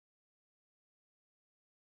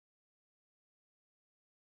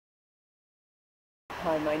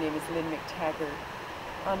Hi, my name is Lynne McTaggart.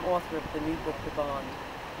 I'm author of the new book, The Bond.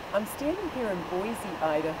 I'm standing here in Boise,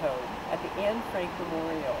 Idaho at the Anne Frank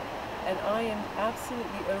Memorial, and I am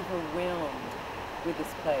absolutely overwhelmed with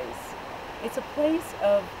this place. It's a place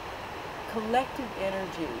of collective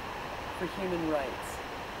energy for human rights,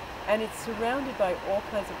 and it's surrounded by all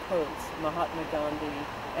kinds of quotes, Mahatma Gandhi,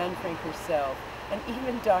 Anne Frank herself, and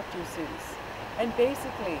even Dr. Seuss. And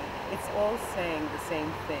basically, it's all saying the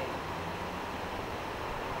same thing.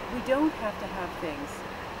 We don't have to have things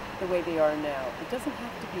the way they are now. It doesn't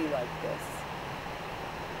have to be like this.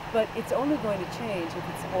 But it's only going to change if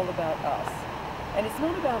it's all about us. And it's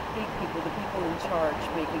not about big people, the people in charge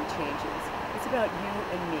making changes. It's about you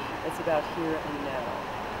and me. It's about here and now.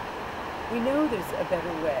 We know there's a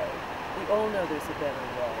better way. We all know there's a better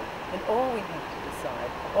way. And all we have to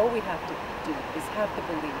decide, all we have to do is have the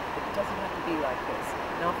belief that it doesn't have to be like this,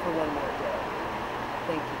 not for one more day.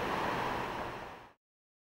 Thank you.